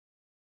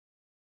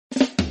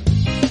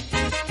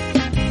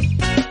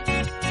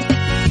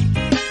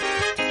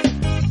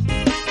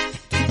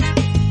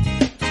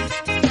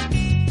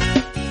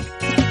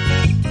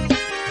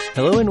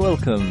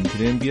welcome to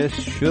the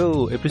MBS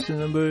Show, episode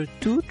number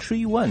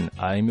 231.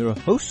 I'm your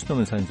host,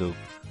 Norman Sanzo.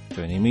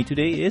 Joining me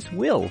today is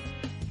Will.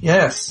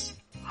 Yes.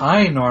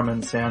 Hi,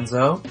 Norman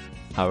Sanzo.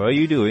 How are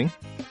you doing?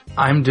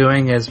 I'm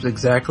doing as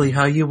exactly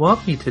how you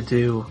want me to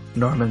do,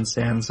 Norman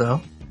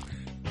Sanzo.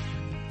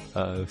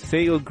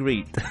 Say you're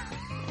great.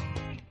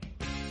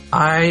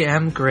 I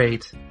am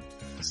great,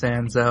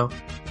 Sanzo.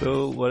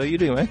 So, what are you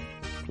doing, man?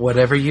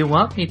 Whatever you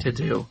want me to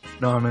do,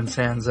 Norman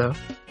Sanzo.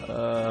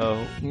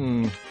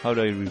 How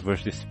do I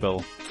reverse this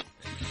spell?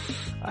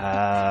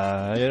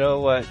 You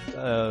know what?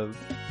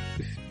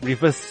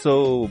 Reverse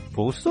so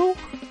boso?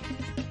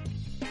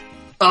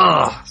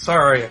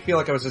 Sorry. I feel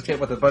like I was just hit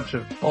with a bunch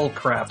of bull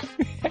crap.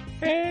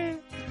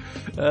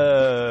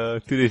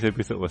 Today's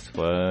episode was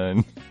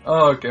fun.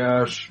 Oh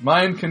gosh.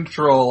 Mind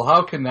control.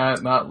 How can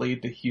that not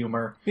lead to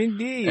humor?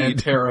 Indeed.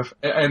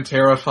 And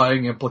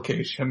terrifying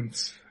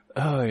implications.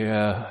 Oh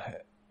yeah.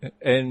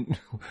 And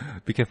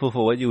be careful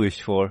for what you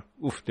wish for.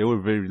 Oof, they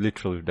were very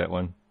literal with that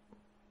one.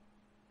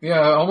 Yeah,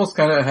 I almost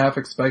kind of half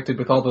expected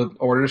with all the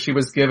orders she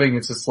was giving.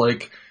 It's just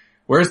like,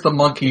 where's the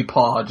monkey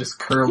paw just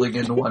curling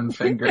in one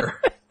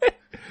finger?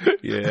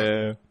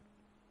 Yeah.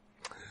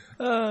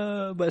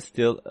 But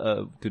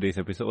still, today's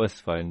episode was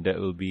fun. That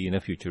will be in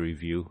a future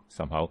review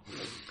somehow.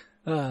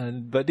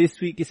 But this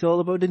week is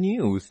all about the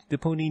news. The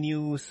pony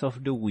news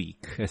of the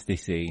week, as they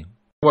say.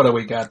 What do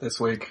we got this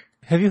week?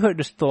 Have you heard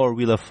the store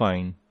Wheel of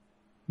Fine?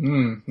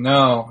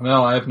 No,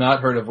 I have not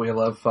heard of Wheel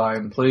of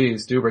Fine.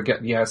 Please do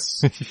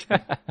yes.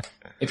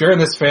 If you're in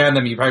this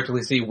fandom, you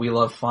practically see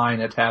Wheel of Fine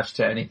attached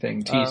to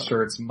anything.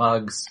 T-shirts,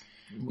 mugs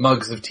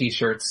of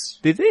t-shirts.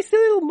 Did they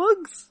sell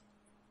mugs?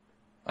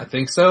 I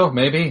think so,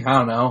 maybe. I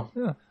don't know.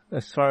 Yeah.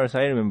 As far as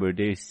I remember,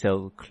 they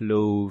sell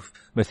clothes,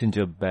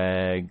 messenger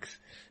bags,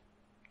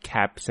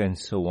 caps, and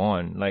so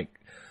on. Like,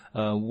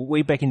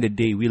 way back in the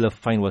day, Wheel of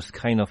Fine was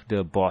kind of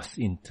the boss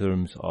in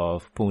terms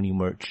of pony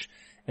merch.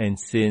 And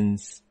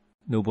since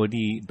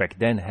nobody back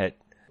then had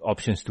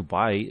options to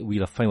buy,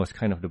 Wheel of Fine was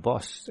kind of the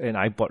boss. And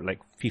I bought like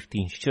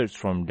 15 shirts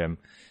from them.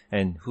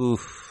 And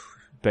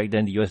back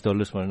then the US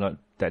dollars were not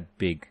that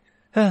big.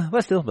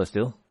 But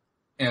still.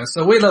 Yeah,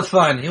 so Wheel of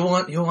Fine, you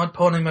want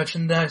pony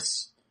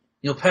merchandise?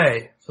 You'll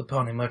pay for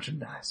pony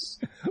merchandise.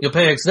 You'll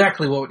pay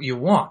exactly what you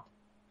want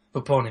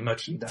for pony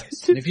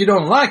merchandise. And if you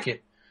don't like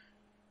it,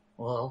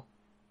 well,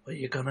 where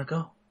you gonna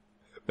go?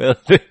 Well,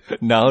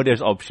 now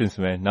there's options,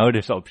 man. Now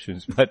there's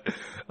options. But,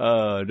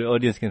 the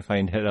audience can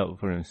find that out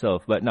for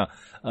himself. But now,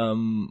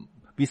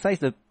 besides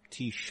the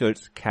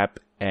t-shirts, cap,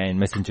 and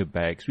messenger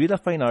bags, Wheel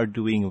of Fine are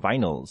doing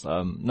vinyls.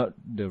 Not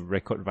the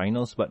record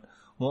vinyls, but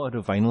more of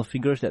the vinyl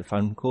figures that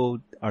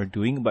Funko are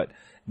doing. But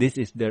this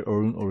is their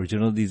own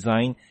original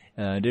design.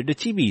 They're the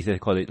chibis, they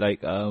call it,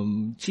 like,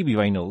 chibi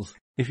vinyls.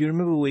 If you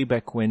remember way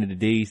back when in the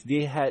days,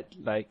 they had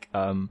like,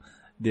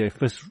 their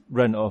first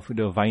run of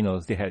the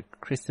vinyls. They had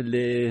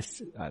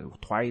Chrysalis,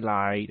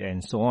 Twilight,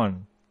 and so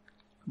on.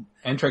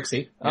 And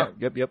Trixie.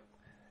 Yep.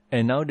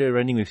 And now they're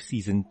running with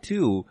season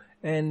 2.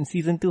 And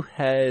season 2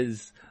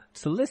 has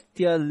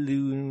Celestia,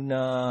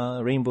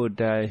 Luna, Rainbow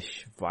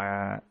Dash,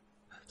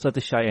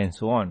 Fluttershy, and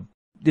so on.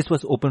 This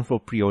was open for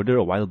pre-order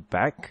a while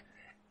back.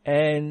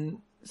 And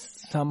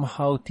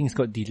somehow things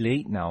got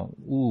delayed now.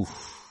 Oof.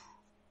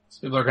 So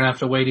people are gonna have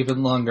to wait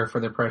even longer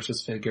for their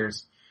precious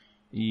figures.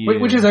 Yeah.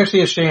 Which is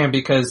actually a shame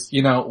because,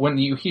 you know, when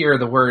you hear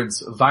the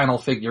words vinyl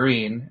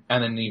figurine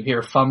and then you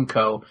hear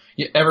Funko,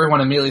 everyone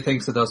immediately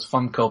thinks of those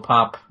Funko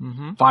Pop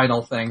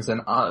vinyl things.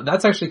 And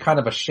that's actually kind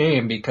of a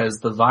shame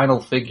because the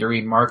vinyl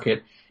figurine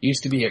market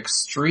used to be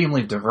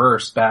extremely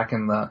diverse back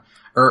in the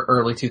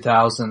early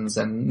 2000s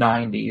and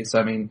 90s.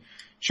 I mean,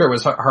 sure, it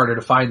was harder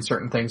to find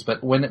certain things,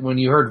 but when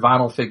you heard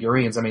vinyl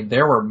figurines, I mean,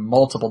 there were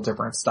multiple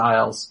different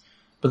styles.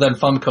 But then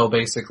Funko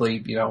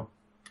basically, you know,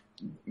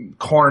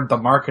 cornered the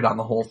market on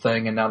the whole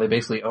thing, and now they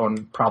basically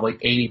own probably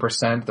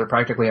 80%. They're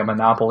practically a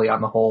monopoly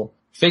on the whole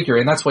figure,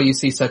 and that's why you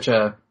see such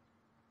a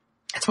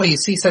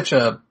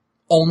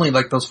only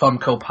like those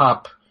Funko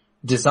Pop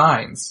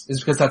designs, is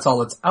because that's all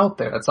that's out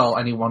there. That's all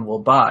anyone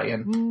will buy,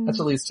 and that's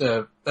at least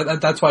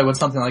that's why when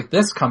something like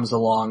this comes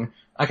along,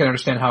 I can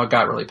understand how it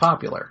got really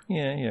popular.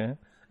 Yeah.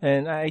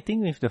 And I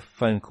think with the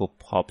Funko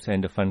Pops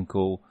and the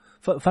Funko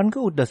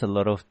does a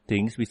lot of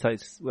things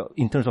besides, well,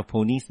 in terms of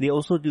ponies, they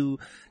also do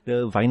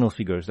the vinyl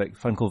figures, like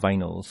Funko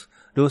vinyls.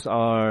 Those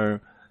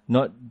are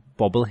not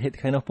bobblehead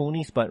kind of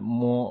ponies, but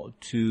more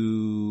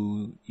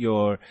to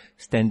your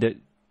standard,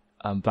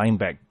 blind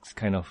bags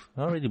kind of,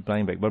 not really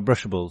blind bag, but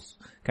brushables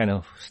kind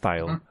of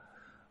style.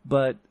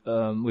 But,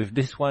 with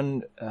this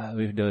one,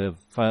 with the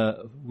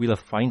Wheel of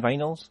Fine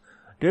vinyls,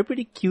 they're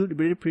pretty cute,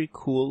 pretty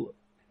cool.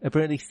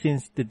 Apparently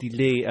since the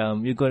delay,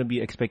 you're gonna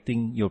be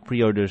expecting your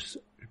pre-orders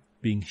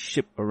being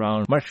shipped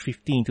around March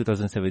 15,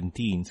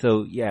 2017.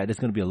 So yeah, there's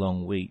going to be a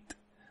long wait.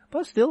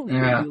 But still,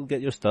 you'll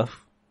get your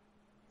stuff.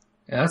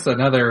 Yeah, that's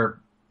another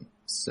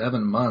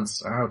 7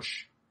 months.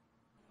 Ouch.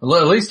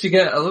 Well, at least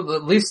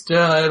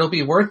it'll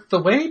be worth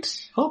the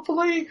wait,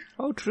 hopefully.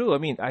 Oh, true. I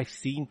mean, I've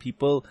seen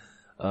people,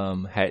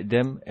 had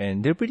them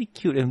and they're pretty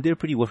cute and they're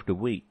pretty worth the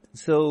wait.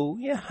 So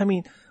yeah, I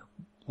mean,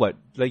 what,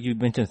 like you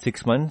mentioned,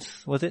 6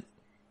 months, was it?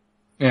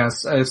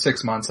 Yes,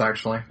 6 months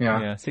actually. Yeah.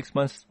 Yeah, 6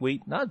 months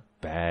wait, not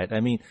bad.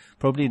 I mean,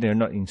 probably they're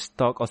not in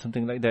stock or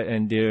something like that,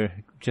 and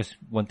they're just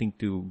wanting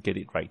to get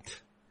it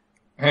right.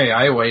 Hey,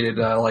 I waited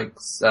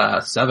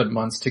 7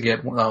 months to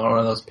get one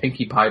of those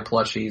Pinkie Pie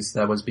plushies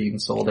that was being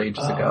sold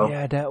ages ago. Oh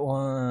yeah, that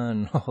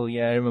one. Oh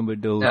yeah, I remember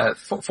those.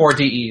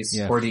 4DEs.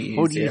 Yeah, 4DEs.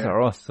 4Ds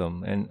are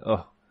awesome, and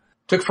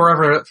took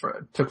forever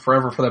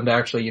for them to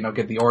actually,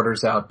 get the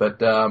orders out, but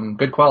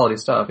good quality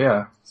stuff,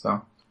 yeah.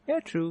 So. Yeah,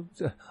 true.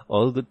 So,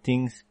 all good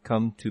things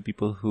come to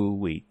people who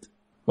wait.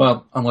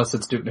 Well, unless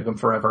it's Duke Nukem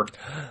Forever.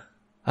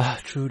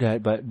 True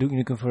that, but Duke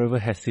Nukem Forever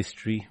has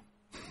history.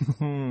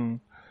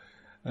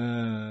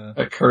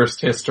 A cursed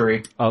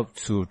history. Oh,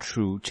 so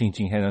true.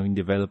 Changing hands in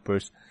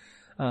developers.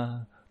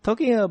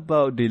 Talking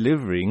about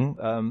delivering,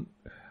 I'm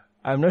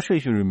not sure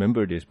if you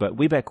remember this, but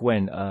way back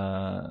when,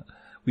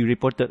 we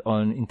reported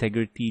on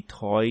Integrity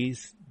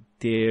Toys.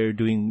 They're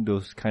doing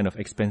those kind of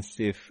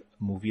expensive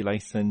movie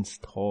license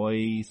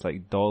toys,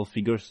 like doll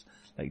figures,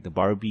 like the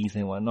Barbies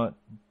and whatnot.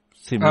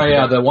 Oh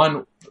yeah, the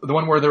one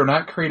where they're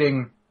not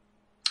creating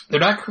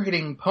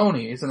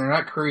ponies and they're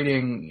not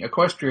creating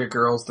Equestria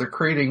girls, they're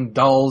creating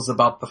dolls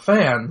about the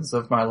fans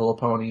of My Little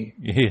Pony.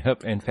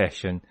 Yep, and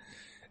fashion.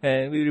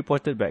 And we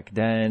reported back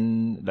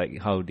then, like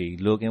how they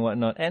look and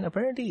whatnot, and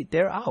apparently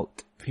they're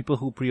out. People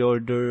who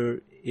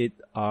pre-order it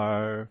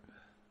are,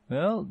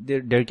 well,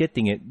 they're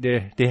getting it.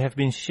 They have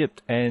been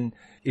shipped, and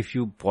if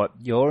you bought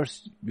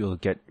yours, you'll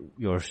get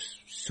yours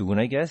soon,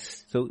 I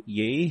guess. So,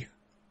 yay.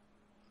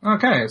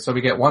 Okay, so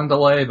we get one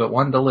delay, but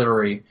one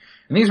delivery.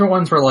 And these were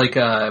ones where like,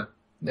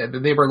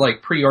 they were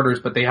like pre-orders,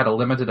 but they had a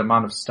limited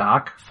amount of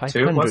stock, 500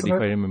 too, wasn't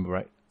if it? I remember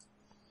right.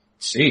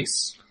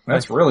 Jeez.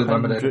 That's really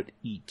limited. 500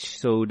 each.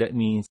 So that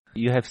means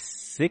you have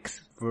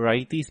 6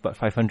 varieties, but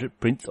 500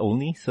 prints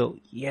only. So,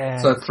 yeah.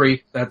 So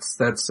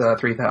that's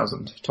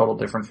 3,000 total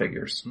different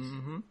figures.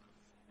 Mm-hmm.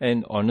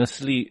 And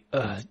honestly,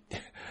 I'm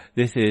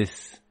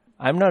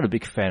not a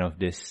big fan of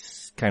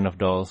this kind of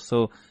dolls,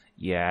 so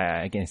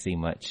yeah, I can't say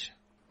much.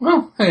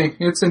 Well, hey,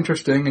 it's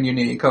interesting and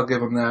unique, I'll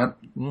give them that.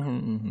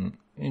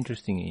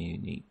 Interesting and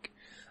unique.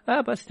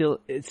 But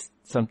still, it's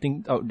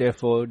something out there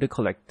for the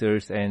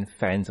collectors and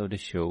fans of the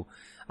show.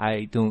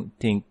 I don't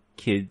think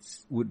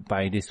kids would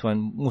buy this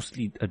one,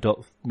 mostly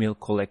adult male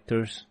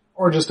collectors.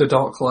 Or just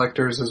adult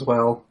collectors as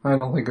well. I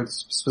don't think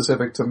it's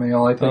specific to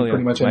male, I think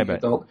pretty much any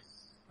adult.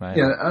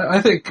 Yeah,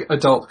 I think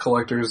adult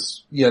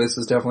collectors, this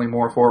is definitely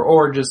more for,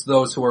 or just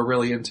those who are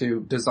really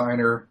into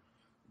designer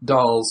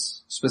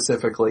dolls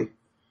specifically.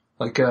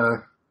 Like,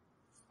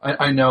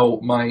 I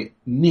know my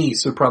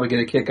niece would probably get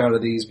a kick out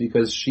of these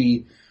because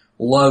she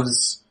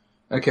loves,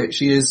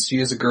 she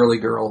is a girly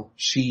girl.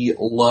 She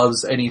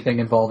loves anything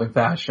involving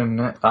fashion,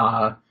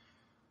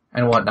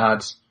 and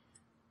whatnot.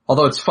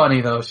 Although it's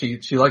funny though, she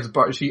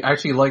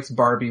actually likes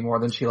Barbie more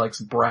than she likes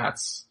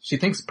Bratz. She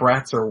thinks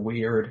Bratz are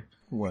weird.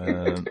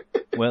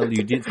 Well,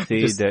 you did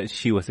say that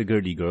she was a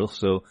girly girl,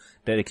 so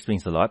that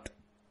explains a lot.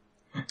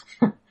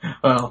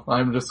 Well,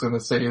 I'm just gonna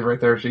say right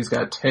there, she's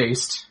got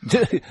taste.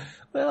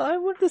 Well, I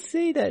want to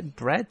say that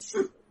Bratz.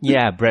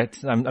 Yeah,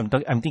 Bratz.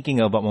 I'm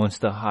thinking about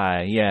Monster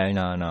High. Yeah,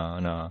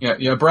 no.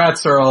 Yeah,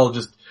 Bratz are all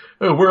just,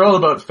 we're all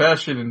about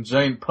fashion and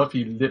giant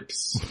puffy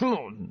lips.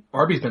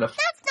 Barbie's been that's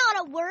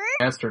not a word.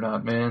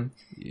 Astronaut, man.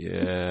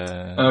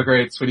 Yeah. Oh,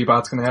 great. Sweetie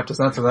Bot's gonna have to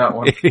censor that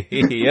one.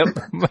 Yep.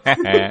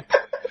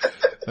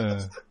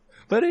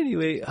 But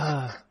anyway,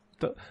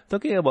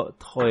 talking about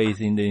toys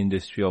in the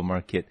industrial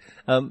market,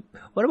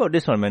 what about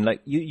this one, man?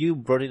 Like, you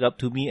brought it up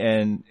to me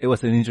and it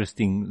was an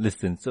interesting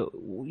listen. So,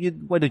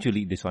 why don't you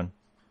lead this one?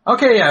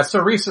 Okay, yeah,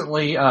 so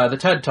recently, the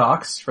TED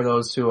Talks, for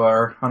those who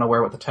are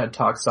unaware what the TED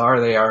Talks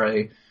are, they are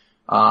a,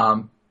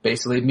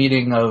 basically a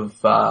meeting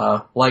of,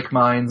 like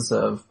minds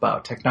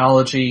about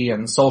technology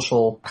and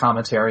social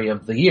commentary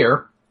of the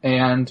year.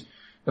 And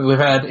we've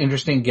had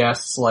interesting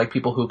guests like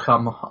people who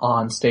come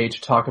on stage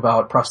to talk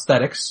about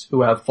prosthetics,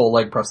 who have full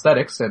leg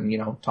prosthetics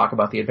and, talk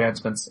about the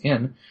advancements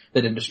in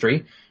that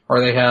industry. Or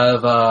they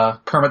have,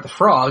 Kermit the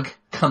Frog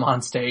come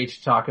on stage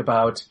to talk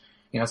about,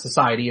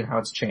 society and how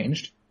it's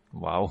changed.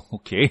 Wow,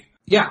 okay.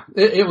 Yeah,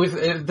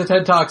 the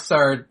TED Talks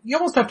are, you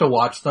almost have to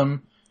watch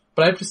them,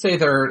 but I have to say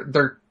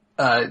they're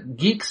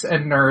geeks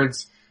and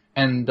nerds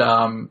and,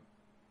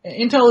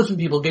 intelligent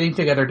people getting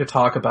together to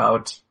talk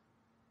about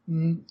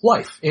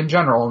life in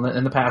general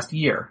in the past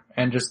year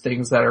and just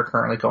things that are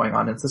currently going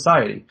on in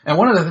society. And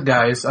one of the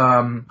guys,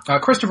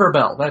 Christopher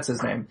Bell, that's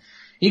his name,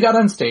 he got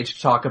on stage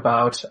to talk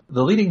about,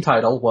 the leading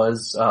title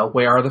was,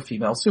 Where Are the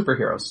Female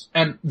Superheroes?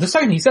 And the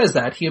second he says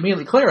that, he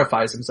immediately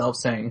clarifies himself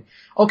saying,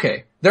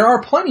 okay, there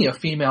are plenty of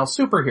female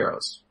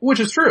superheroes, which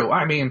is true.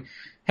 I mean,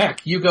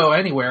 heck, you go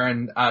anywhere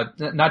and,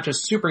 not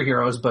just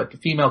superheroes,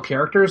 but female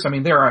characters. I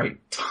mean, there are a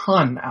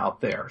ton out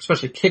there,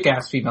 especially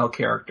kick-ass female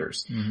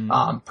characters.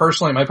 Mm-hmm.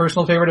 Personally, my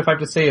personal favorite, if I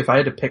have to say, if I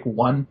had to pick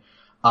one,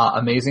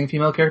 amazing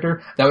female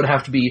character, that would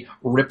have to be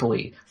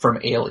Ripley from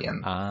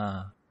Alien.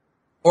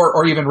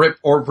 Or even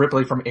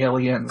Ripley from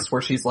Aliens,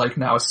 where she's like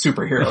now a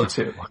superhero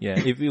too. Yeah,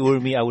 if it were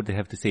me, I would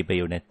have to say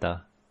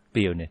Bayonetta.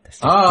 Bayonetta is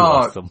just too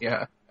awesome.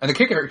 Yeah. And the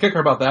kicker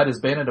about that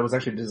is Bayonetta was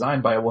actually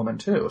designed by a woman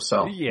too,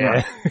 so.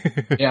 Yeah.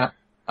 Yeah.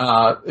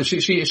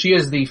 She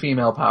is the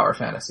female power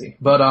fantasy.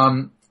 But,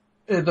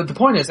 the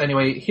point is,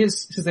 anyway,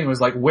 his thing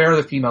was like, where are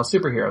the female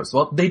superheroes?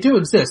 Well, they do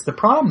exist. The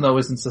problem though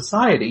is in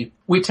society,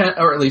 we tend,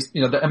 or at least,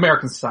 the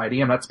American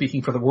society, I'm not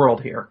speaking for the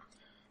world here,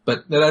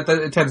 but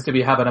it tends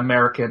to have an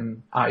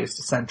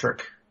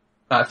Americanized-centric,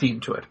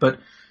 theme to it. But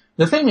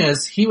the thing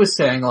is, he was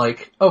saying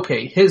like,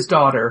 okay, his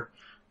daughter,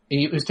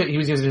 he was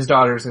using his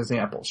daughter as an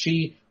example.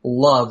 She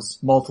loves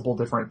multiple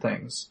different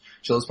things.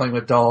 She loves playing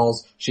with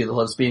dolls. She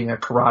loves being a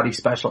karate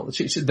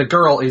specialist. The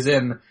girl is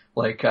in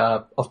like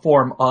a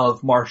form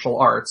of martial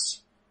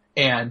arts,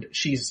 and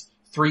she's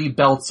 3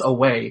 belts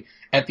away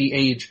at the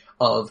age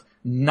of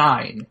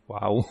 9.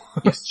 Wow.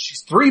 Yes,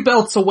 she's 3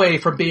 belts away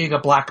from being a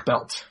black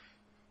belt.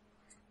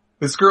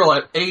 This girl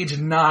at age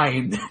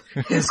 9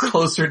 is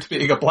closer to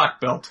being a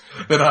black belt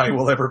than I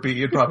will ever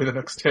be in probably the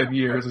next 10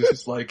 years. It's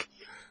just like,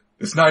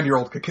 this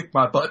 9-year-old could kick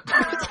my butt.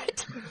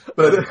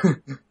 But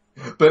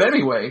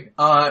anyway,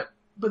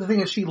 but the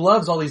thing is, she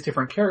loves all these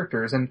different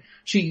characters, and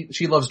she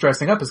loves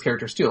dressing up as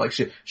characters too. Like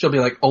she'll be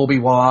like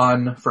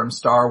Obi-Wan from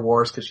Star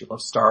Wars because she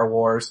loves Star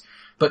Wars.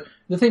 But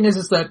the thing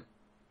is that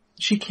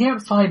she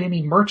can't find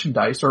any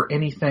merchandise or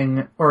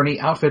anything, or any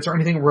outfits or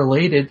anything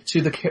related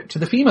to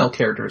the female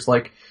characters.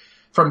 Like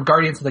from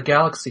Guardians of the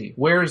Galaxy,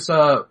 where's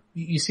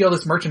you see all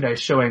this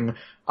merchandise showing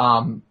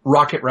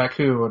Rocket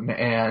Raccoon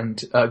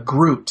and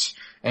Groot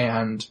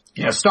and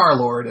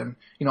Star-Lord and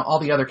all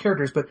the other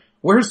characters, but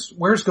where's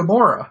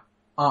Gamora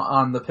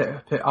on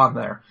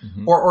there?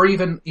 Mm-hmm. Or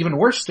even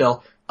worse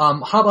still,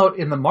 how about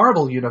in the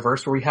Marvel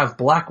universe where we have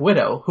Black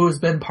Widow, who has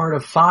been part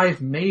of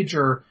 5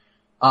 major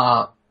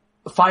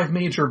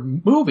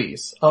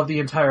movies of the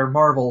entire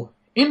Marvel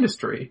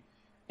industry,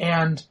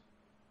 and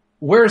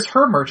where's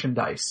her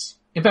merchandise?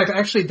 In fact,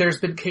 actually, there's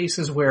been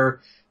cases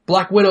where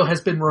Black Widow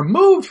has been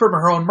removed from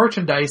her own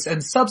merchandise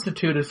and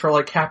substituted for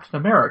like Captain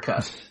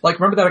America. Like,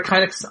 remember that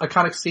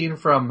iconic scene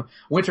from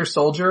Winter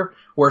Soldier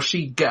where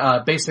she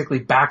basically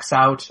backs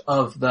out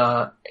of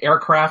the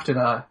aircraft in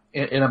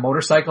a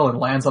motorcycle and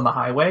lands on the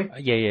highway?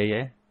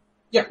 Yeah.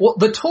 Yeah, well,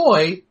 the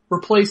toy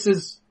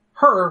replaces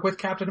her with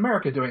Captain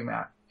America doing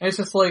that. And it's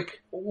just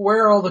like,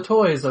 where are all the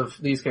toys of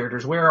these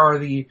characters? Where's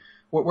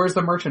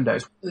the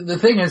merchandise? The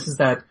thing is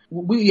that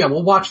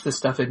we'll watch this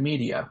stuff in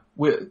media.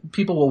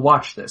 People will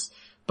watch this.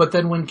 But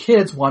then when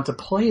kids want to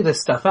play this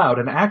stuff out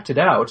and act it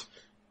out,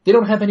 they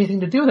don't have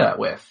anything to do that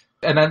with.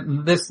 And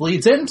then this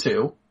leads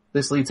into,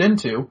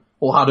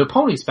 well, how do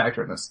ponies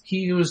factor in this? He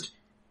used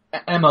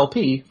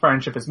MLP,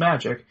 Friendship is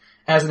Magic,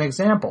 as an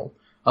example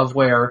of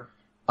where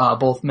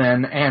both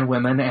men and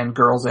women and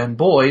girls and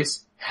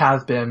boys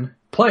have been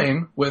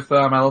playing with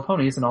My Little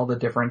Ponies and all the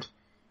different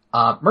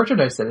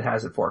merchandise that it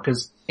has it for,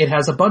 because it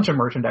has a bunch of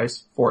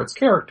merchandise for its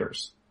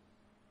characters.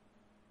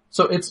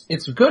 So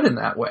it's good in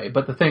that way,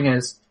 but the thing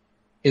is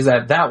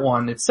that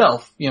one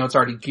itself, it's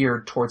already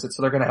geared towards it,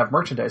 so they're going to have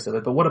merchandise of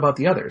it, but what about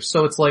the others?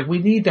 So it's like, we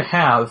need to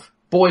have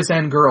boys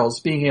and girls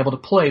being able to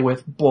play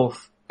with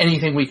both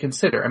anything we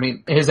consider. I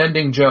mean, his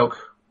ending joke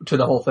to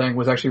the whole thing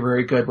was actually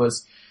very good,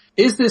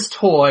 is this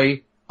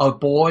toy a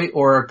boy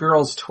or a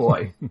girl's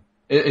toy?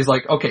 It's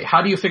like, okay,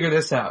 how do you figure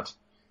this out?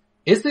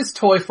 Is this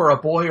toy for a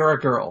boy or a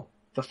girl?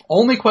 The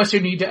only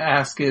question you need to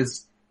ask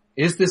is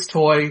this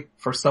toy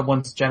for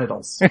someone's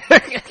genitals?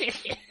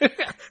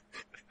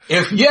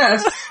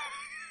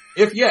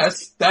 If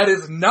yes, that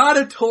is not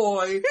a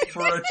toy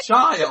for a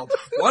child.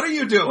 What are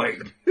you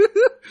doing?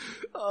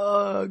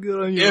 Oh, good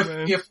on you,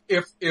 man.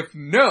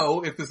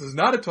 If this is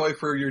not a toy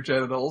for your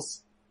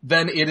genitals,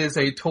 then it is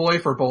a toy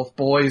for both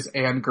boys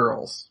and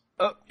girls.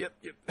 Oh, yep.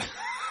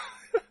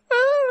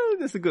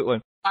 That's a good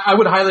one. I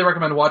would highly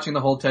recommend watching the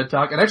whole TED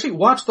Talk, and actually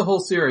watch the whole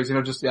series,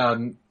 just,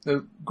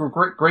 the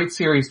great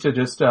series to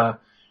just,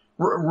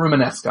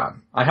 reminisce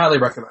on. I highly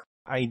recommend.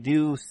 I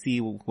do see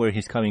where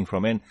he's coming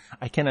from, and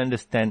I can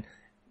understand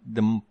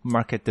the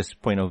marketer's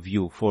point of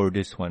view for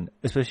this one,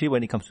 especially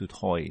when it comes to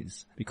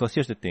toys. Because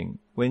here's the thing,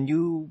 when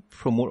you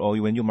promote or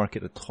when you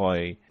market a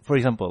toy, for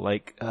example,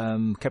 like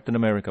Captain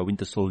America,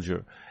 Winter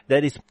Soldier,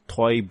 that is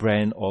toy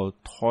brand or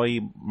toy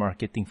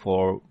marketing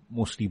for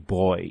mostly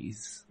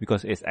boys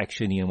because it's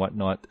actiony and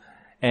whatnot.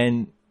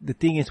 And the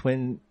thing is,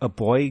 when a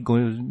boy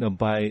going to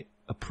buy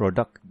a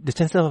product, the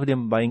chances of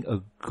them buying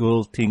a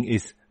girl thing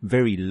is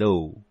very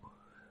low.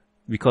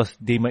 Because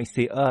they might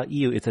say,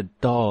 ew, it's a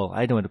doll.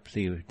 I don't want to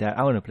play with that.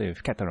 I want to play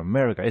with Captain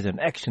America. It's an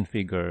action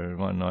figure and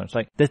whatnot. It's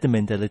like, that's the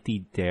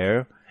mentality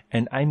there.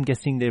 And I'm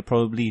guessing they've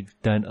probably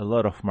done a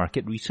lot of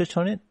market research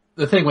on it.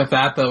 The thing with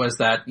that, though, is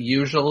that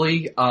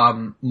usually,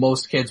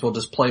 most kids will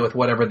just play with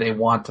whatever they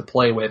want to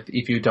play with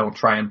if you don't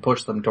try and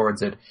push them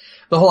towards it.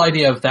 The whole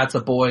idea of that's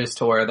a boy's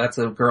toy or that's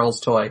a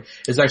girl's toy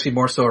is actually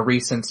more so a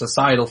recent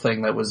societal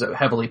thing that was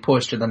heavily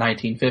pushed in the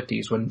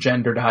 1950s when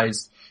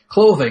genderized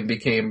clothing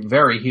became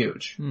very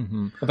huge.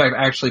 Mm-hmm. In fact,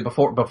 actually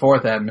before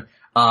then,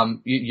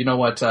 you know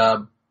what,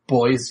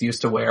 boys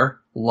used to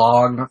wear?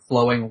 Long,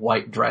 flowing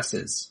white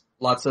dresses.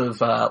 lots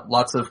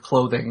of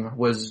clothing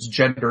was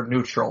gender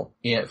neutral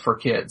for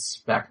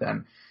kids back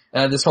then.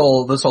 This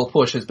whole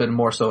push has been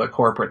more so a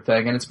corporate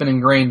thing, and it's been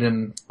ingrained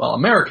in, well,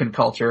 American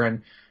culture.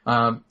 And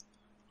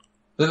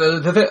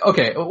whether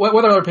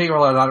other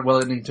people are not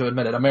willing to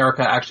admit it,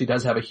 America actually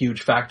does have a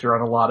huge factor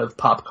on a lot of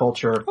pop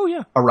culture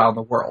around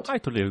the world. I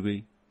totally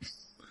agree.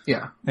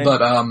 Yeah,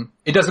 but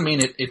it doesn't mean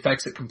it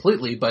affects it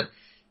completely, but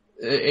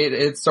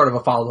it's sort of a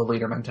follow the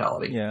leader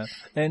mentality. Yeah,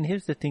 and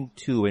here's the thing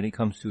too when it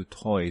comes to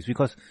toys,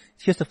 because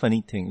here's the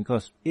funny thing,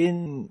 because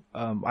in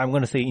I'm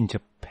going to say in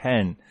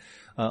Japan,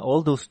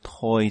 all those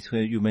toys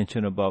where you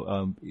mentioned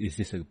about is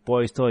this a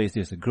boy's toy, is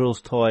this a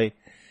girl's toy,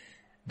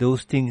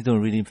 those things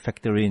don't really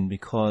factor in,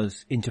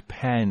 because in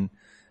Japan,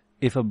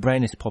 if a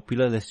brand is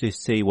popular, let's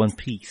just say One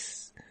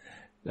Piece,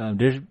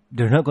 they're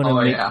not going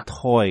to make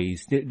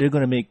toys. They're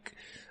going to make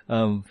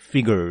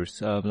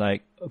figures,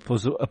 like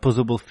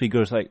opposable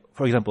figures. Like,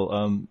 for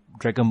example,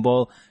 Dragon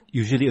Ball,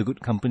 usually a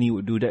good company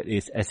would do that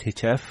is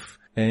SHF,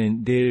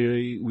 and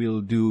they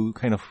will do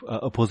kind of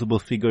opposable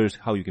figures,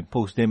 how you can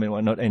post them and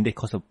whatnot, and they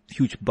cost a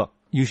huge buck.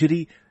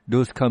 Usually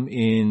those come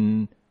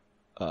in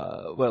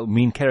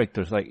main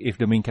characters. Like if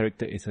the main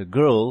character is a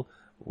girl,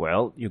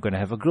 well, you're gonna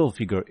have a girl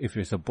figure. If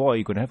it's a boy,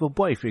 you're gonna have a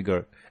boy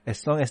figure,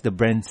 as long as the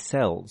brand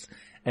sells.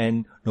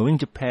 And knowing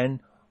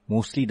Japan,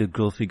 mostly the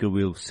girl figure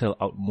will sell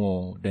out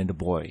more than the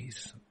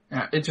boys.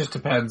 Yeah, it just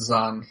depends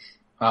on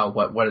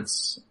what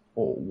it's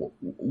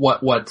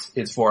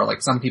for.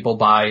 Like some people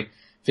buy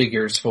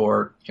figures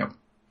for,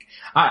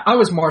 I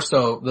was more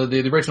so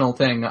the original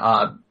thing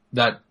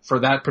that for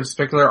that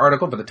particular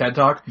article for the TED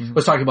Talk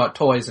was talking about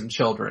toys and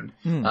children.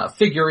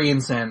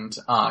 Figurines and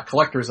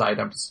collector's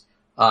items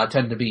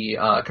tend to be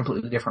a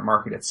completely different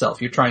market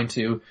itself. You're trying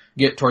to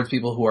get towards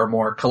people who are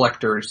more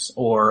collectors,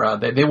 or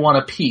they want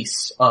a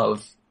piece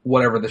of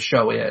whatever the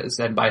show is,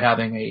 and by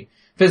having a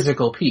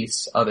physical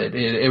piece of it,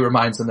 it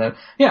reminds them that,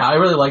 yeah, I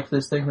really like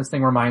this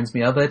thing reminds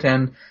me of it,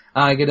 and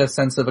I get a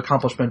sense of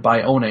accomplishment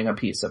by owning a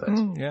piece of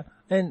it. Yeah,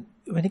 and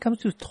when it comes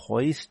to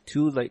toys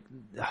too, like,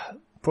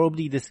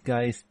 probably this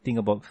guy's thing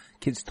about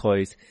kids'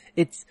 toys,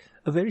 it's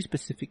a very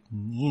specific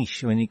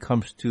niche when it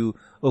comes to,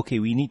 okay,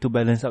 we need to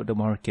balance out the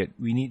market.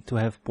 We need to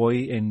have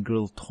boy and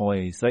girl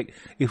toys. Like,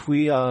 if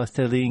we are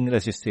selling,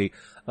 let's just say,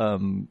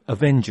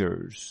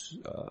 Avengers,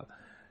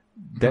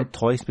 that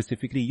toy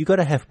specifically, you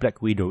gotta have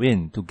Black Widow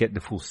in to get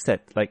the full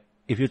set. Like,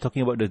 if you're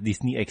talking about the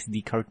Disney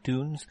XD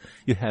cartoons,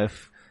 you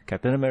have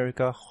Captain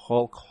America,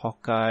 Hulk,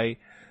 Hawkeye,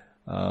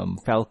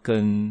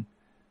 Falcon,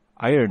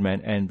 Iron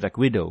Man, and Black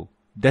Widow.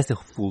 That's the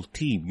full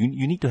team.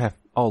 You need to have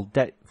all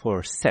that for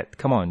a set.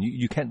 Come on,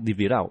 you can't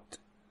leave it out.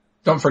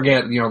 Don't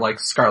forget, like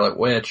Scarlet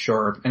Witch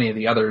or any of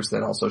the others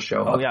that also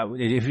show up. Oh yeah,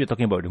 if you're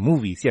talking about the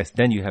movies, yes,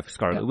 then you have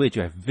Scarlet Witch,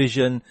 you have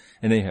Vision,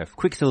 and then you have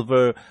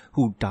Quicksilver,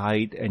 who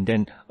died, and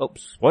then,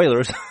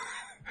 spoilers.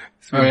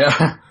 It's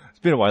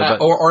been a while.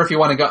 But or if you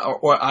want to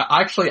go,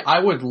 actually, I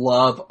would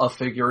love a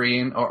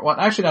figurine,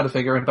 actually not a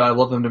figurine, but I'd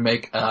love them to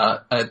make,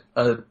 an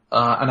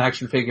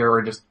action figure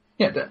or just,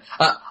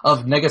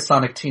 of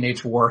Negasonic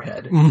Teenage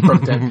Warhead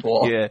from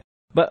Deadpool. Yeah.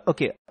 But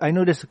okay, I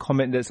know there's a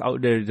comment that's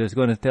out there that's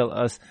going to tell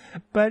us,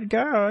 but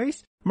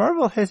guys,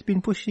 Marvel has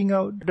been pushing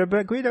out the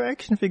Black Widow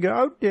action figure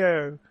out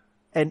there.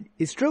 And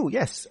it's true,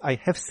 yes,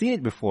 I have seen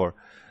it before.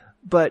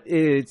 But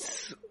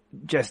it's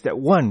just that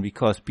one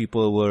because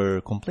people were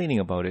complaining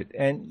about it.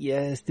 And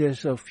yes,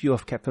 there's a few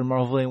of Captain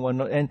Marvel and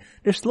whatnot, and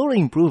they're slowly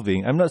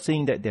improving. I'm not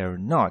saying that they're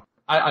not.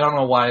 I don't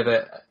know why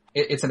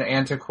it's an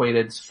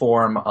antiquated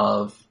form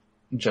of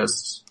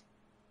just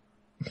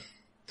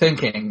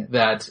thinking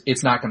that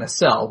it's not going to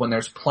sell when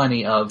there's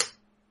plenty of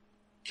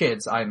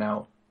kids I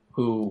know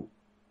who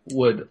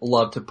would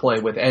love to play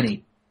with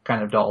any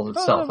kind of dolls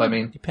itself. I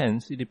mean,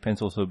 it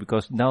depends also,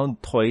 because now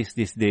toys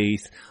these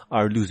days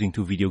are losing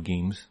to video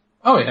games.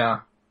 Oh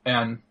yeah,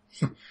 and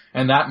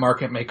that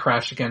market may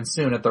crash again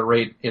soon at the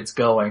rate it's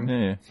going.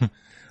 Yeah.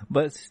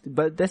 But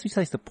that's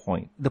besides the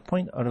point. The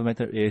point of the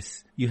matter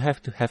is you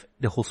have to have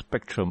the whole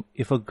spectrum.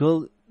 If a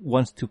girl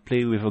wants to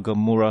play with a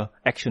Gamora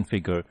action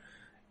figure,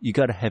 you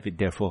gotta have it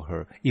there for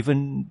her,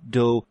 even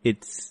though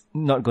it's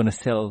not gonna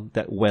sell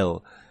that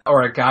well.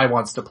 Or a guy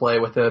wants to play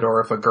with it,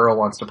 or if a girl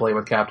wants to play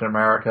with Captain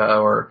America,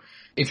 or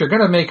if you're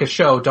gonna make a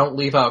show, don't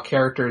leave out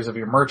characters of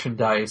your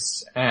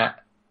merchandise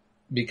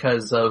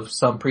because of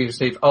some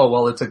preconceived,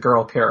 it's a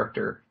girl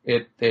character.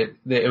 It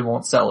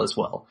won't sell as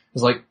well.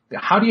 It's like,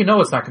 how do you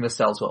know it's not going to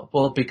sell as well?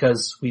 Well,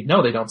 because we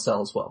know they don't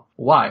sell as well.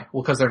 Why?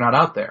 Well, because they're not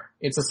out there.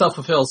 It's a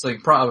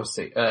self-fulfilling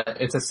prophecy.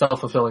 It's a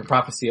self-fulfilling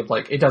prophecy of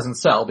like, it doesn't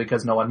sell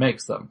because no one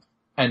makes them.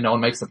 And no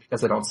one makes them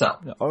because they don't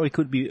sell. Or it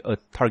could be a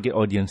target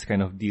audience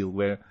kind of deal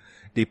where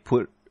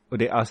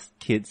they ask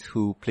kids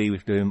who play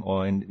with them,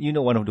 and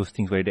one of those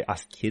things where they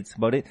ask kids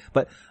about it.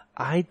 But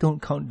I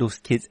don't count those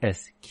kids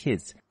as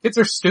kids. Kids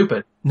are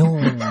stupid.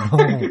 No.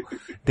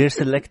 They're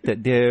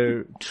selected.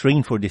 They're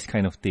trained for this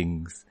kind of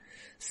things.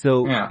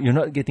 So You're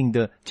not getting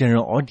the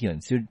general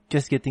audience. You're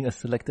just getting a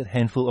selected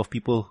handful of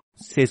people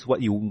who says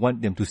what you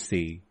want them to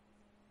say.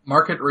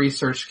 market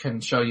research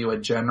can show you a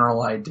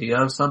general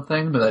idea of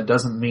something, but that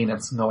doesn't mean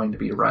it's going to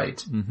be right.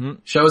 Mm-hmm.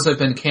 Shows have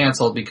been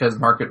canceled because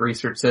market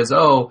research says,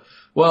 oh,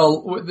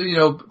 well,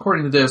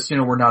 according to this,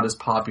 we're not as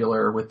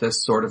popular with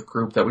this sort of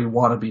group that we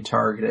want to be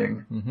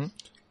targeting. Mm-hmm.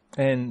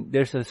 And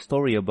there's a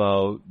story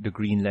about the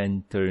Green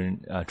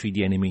Lantern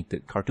 3D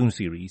animated cartoon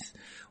series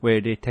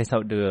where they test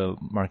out the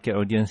market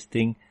audience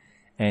thing,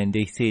 and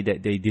they say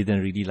that they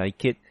didn't really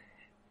like it.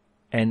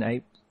 And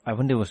I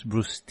wonder, it was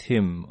Bruce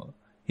Timm.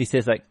 He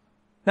says like,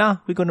 nah,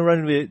 we're gonna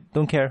run with it,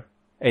 don't care.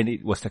 And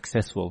it was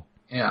successful.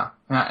 Yeah.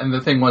 And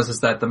the thing is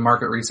that the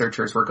market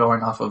researchers were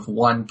going off of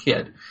one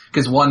kid,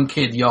 because one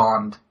kid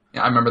yawned.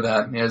 Yeah, I remember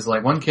that. It was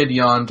like one kid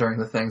yawned during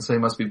the thing, so he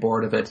must be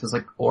bored of it. It's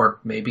like, or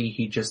maybe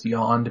he just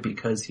yawned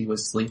because he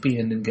was sleepy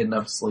and didn't get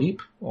enough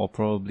sleep. Or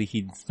probably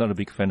he's not a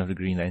big fan of the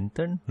Green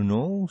Lantern. Who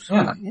knows?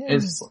 Yeah.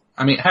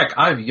 Heck,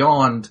 I've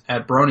yawned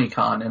at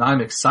BronyCon and I'm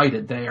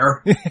excited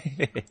there.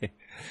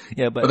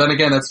 Yeah, but then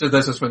again, that's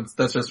just when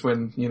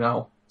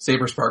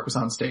Saber Spark was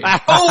on stage.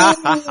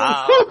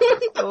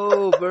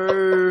 Oh,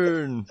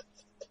 burn.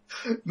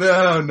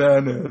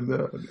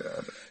 No.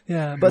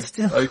 Yeah, but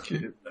still. I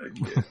can't.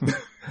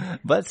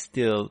 But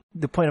still,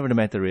 the point of the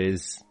matter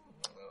is,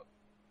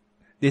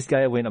 this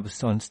guy went up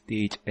on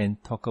stage and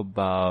talked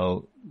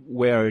about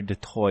where are the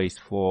toys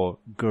for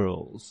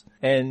girls.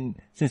 And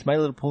since My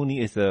Little Pony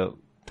is a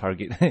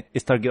target,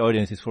 its target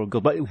audience is for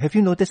girls. But have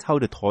you noticed how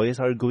the toys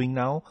are going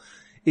now?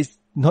 It's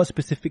not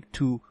specific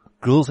to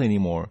girls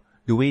anymore.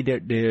 The way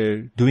that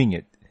they're doing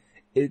it,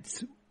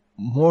 it's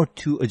more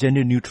to a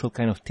gender neutral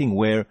kind of thing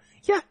where,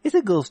 yeah, it's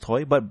a girl's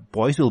toy, but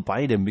boys will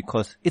buy them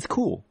because it's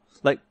cool.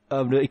 Like,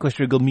 the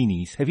Equestria Girl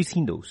minis. Have you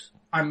seen those?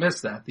 I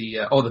missed that.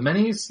 The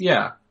minis?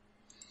 Yeah.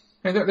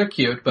 Hey, they're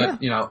cute, but,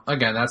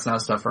 again, that's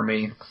not stuff for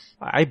me.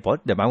 I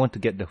bought them. I want to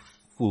get the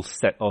full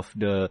set of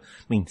the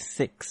main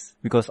 6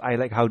 because I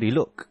like how they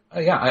look.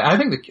 Yeah, I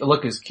think the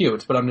look is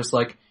cute, but I'm just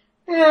like,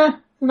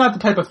 not the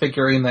type of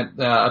figurine that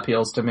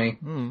appeals to me.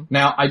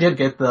 Now, I did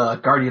get the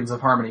Guardians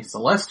of Harmony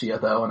Celestia,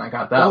 though, and I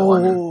got that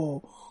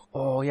one.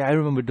 Oh, yeah, I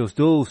remember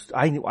those.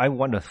 I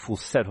want a full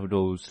set of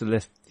those.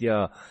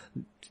 Celestia,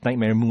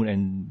 Nightmare Moon,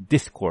 and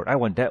Discord. I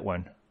want that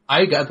one.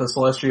 I got the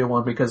Celestia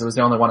one because it was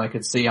the only one I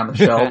could see on the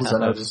shelves,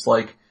 and I was just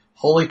like,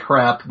 holy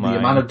crap, the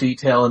amount of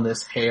detail in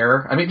this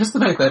hair. I mean, just the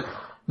fact that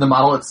the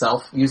model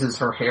itself uses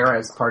her hair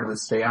as part of the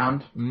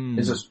stand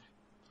is just,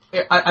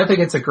 I think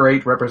it's a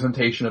great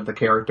representation of the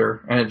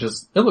character, and it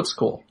looks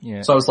cool.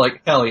 Yeah. So I was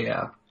like, hell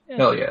yeah.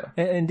 Hell yeah.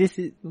 And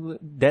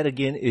that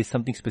again is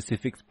something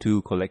specific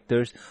to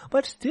collectors,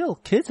 but still,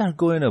 kids are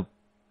going to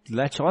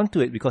latch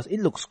onto it because it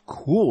looks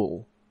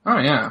cool. Oh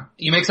yeah.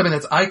 You make something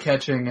that's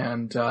eye-catching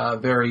and,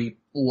 very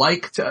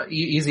liked,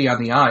 easy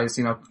on the eyes,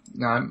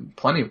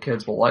 plenty of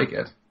kids will like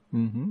it.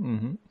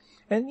 And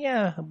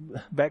yeah,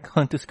 back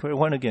onto square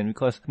one again,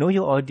 because know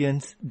your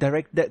audience,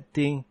 direct that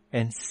thing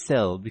and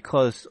sell,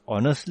 because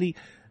honestly,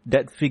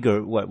 that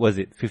figure, what was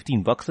it,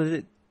 $15 was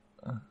it?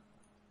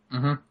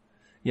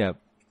 Yeah.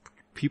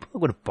 People are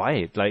going to buy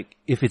it. Like,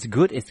 if it's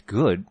good, it's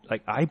good.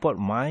 Like, I bought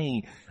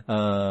my,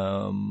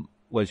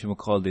 Equestria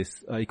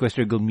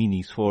Girl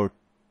minis for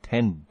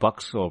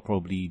 $10 or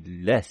probably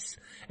less.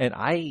 And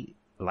I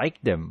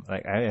like them.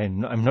 Like, I'm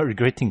not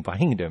regretting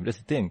buying them. That's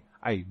the thing.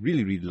 I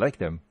really, really like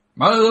them.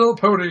 My Little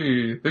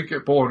Pony,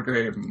 the board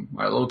game.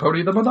 My Little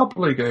Pony, the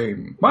Monopoly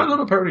game. My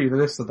Little Pony, the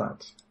this and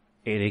that.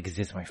 It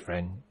exists, my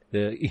friend.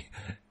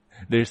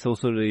 There's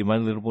also the My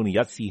Little Pony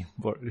Yahtzee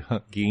board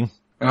game.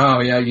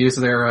 Oh yeah, use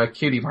their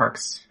cutie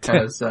marks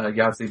as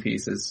Yahtzee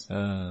pieces.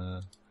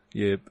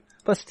 Yep.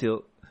 But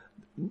still,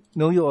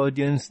 know your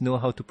audience, know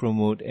how to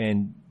promote,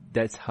 and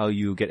that's how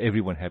you get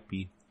everyone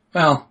happy.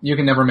 Well, you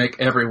can never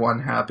make everyone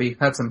happy.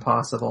 That's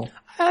impossible.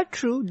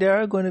 True, there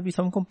are going to be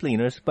some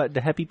complainers, but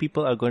the happy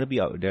people are going to be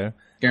out there.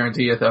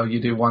 Guarantee you, though, you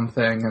do one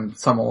thing and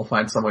someone will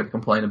find some way to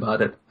complain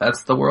about it.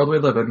 That's the world we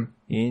live in.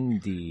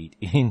 Indeed.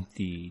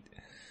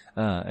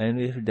 And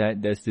with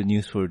that, that's the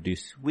news for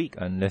this week,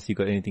 unless you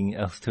got anything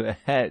else to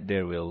add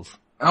there, Wills.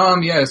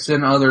 Yes,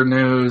 in other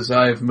news,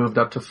 I've moved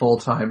up to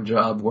full-time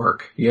job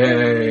work.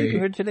 Yay!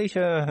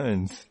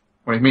 Congratulations!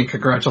 What do you mean,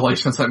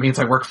 congratulations? That means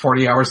I work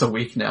 40 hours a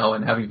week now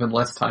and have even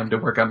less time to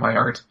work on my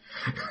art.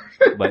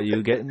 But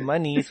you get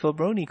money for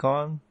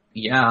BronyCon.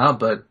 Yeah,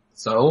 but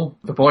so?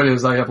 The point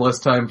is I have less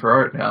time for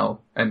art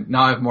now, and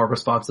now I have more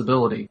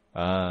responsibility.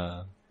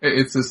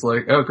 It's just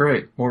like, oh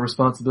great, more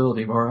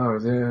responsibility, more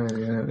hours,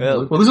 yeah.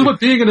 Well, this is what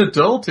being an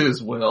adult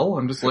is, Will.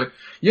 I'm just like,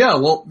 yeah,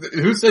 well,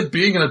 who said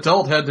being an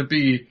adult had to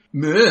be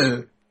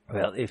meh?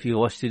 Well, if you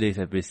watch today's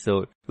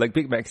episode, like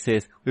Big Mac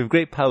says, with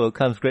great power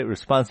comes great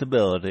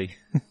responsibility.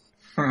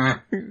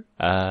 Fun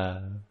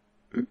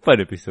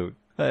episode.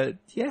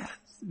 Yeah,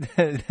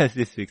 that's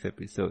this week's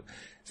episode.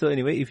 So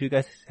anyway, if you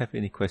guys have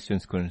any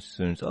questions,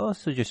 concerns, or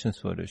suggestions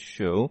for the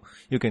show,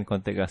 you can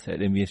contact us at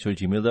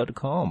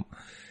mbsshowgmail.com.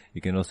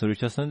 You can also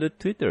reach us on the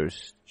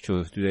Twitters.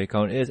 Show's Twitter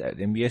account is at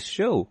MBS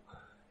Show.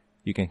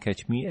 You can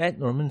catch me at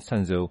Norman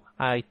Sanzo.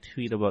 I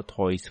tweet about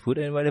toys, food,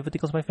 and whatever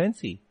tickles my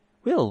fancy.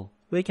 Will,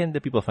 where can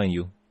the people find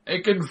you?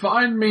 You can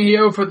find me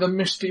over the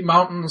misty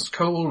mountains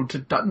cold, to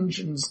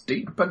dungeons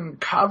deep and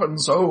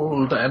caverns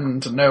old,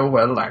 and no,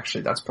 well,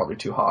 actually, that's probably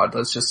too hard.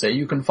 Let's just say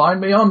you can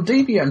find me on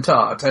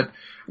DeviantArt at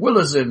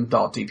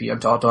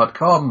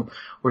willison.deviantart.com,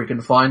 where you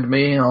can find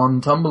me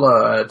on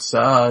Tumblr at,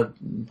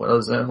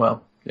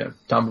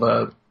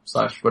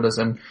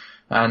 Tumblr/Willison,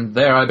 and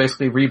there I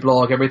basically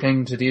reblog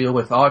everything to deal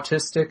with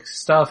artistic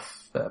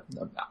stuff,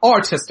 not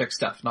autistic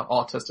stuff.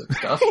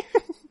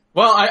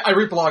 Well, I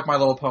reblog My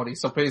Little Pony,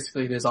 so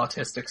basically it is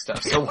autistic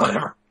stuff, so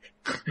whatever.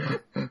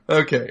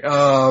 Okay,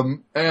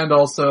 and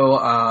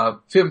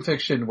also, film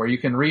fiction, where you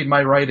can read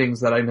my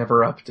writings that I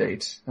never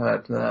update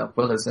at,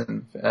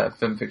 Willison,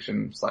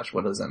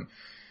 filmfiction/Willison.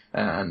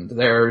 And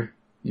there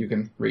you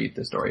can read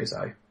the stories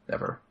I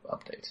never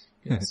update.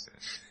 Yes.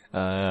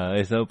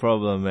 It's no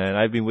problem, man.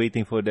 I've been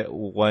waiting for that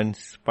one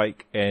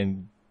Spike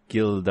and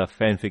Gilda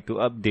fanfic to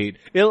update.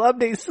 It'll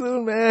update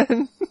soon,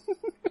 man.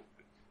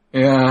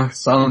 Yeah,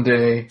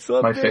 someday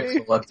my fix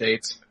will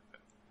update.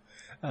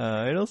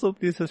 And also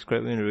please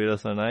subscribe and rate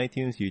us on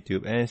iTunes,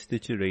 YouTube, and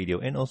Stitcher Radio,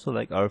 and also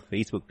like our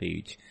Facebook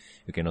page.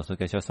 You can also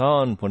catch us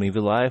on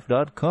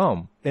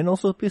ponyvillelive.com. And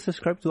also please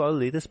subscribe to our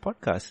latest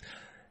podcast,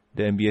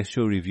 the MBS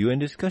Show Review and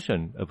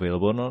Discussion,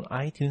 available on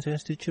iTunes and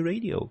Stitcher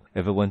Radio.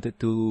 Ever wanted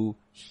to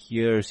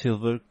hear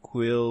Silver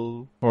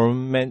Quill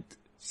torment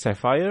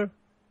Sapphire?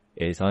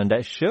 It's on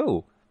that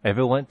show.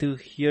 Ever want to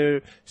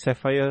hear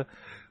Sapphire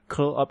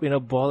curl up in a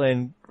ball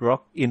and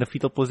rock in a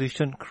fetal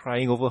position,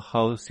 crying over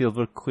how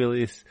Silver Quill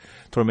is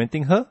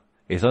tormenting her?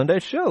 It's on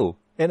that show.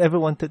 And ever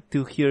wanted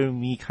to hear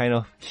me kind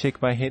of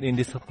shake my head in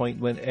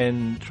disappointment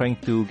and trying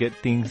to get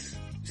things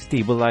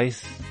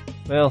stabilized?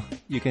 Well,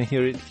 you can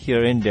hear it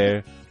here and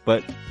there,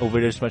 but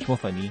over there's much more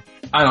funny.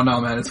 I don't know,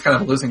 man. It's kind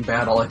of a losing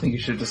battle. I think you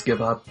should just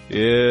give up.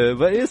 Yeah,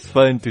 but it's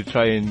fun to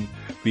try and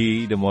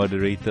be the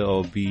moderator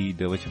or be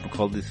the,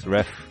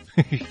 ref.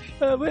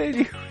 But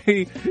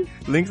anyway,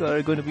 links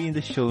are going to be in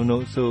the show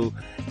notes, so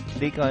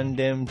click on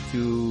them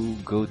to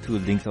go to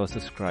links or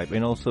subscribe.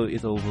 And also,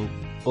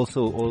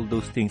 also all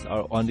those things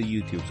are on the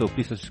YouTube, so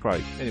please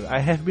subscribe. Anyway, I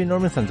have been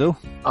Norman Sanzo.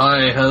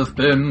 I have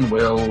been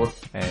Will.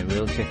 And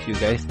we'll catch you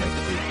guys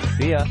next week.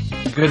 See ya.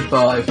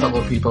 Goodbye,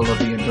 fellow people of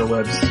the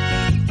interwebs.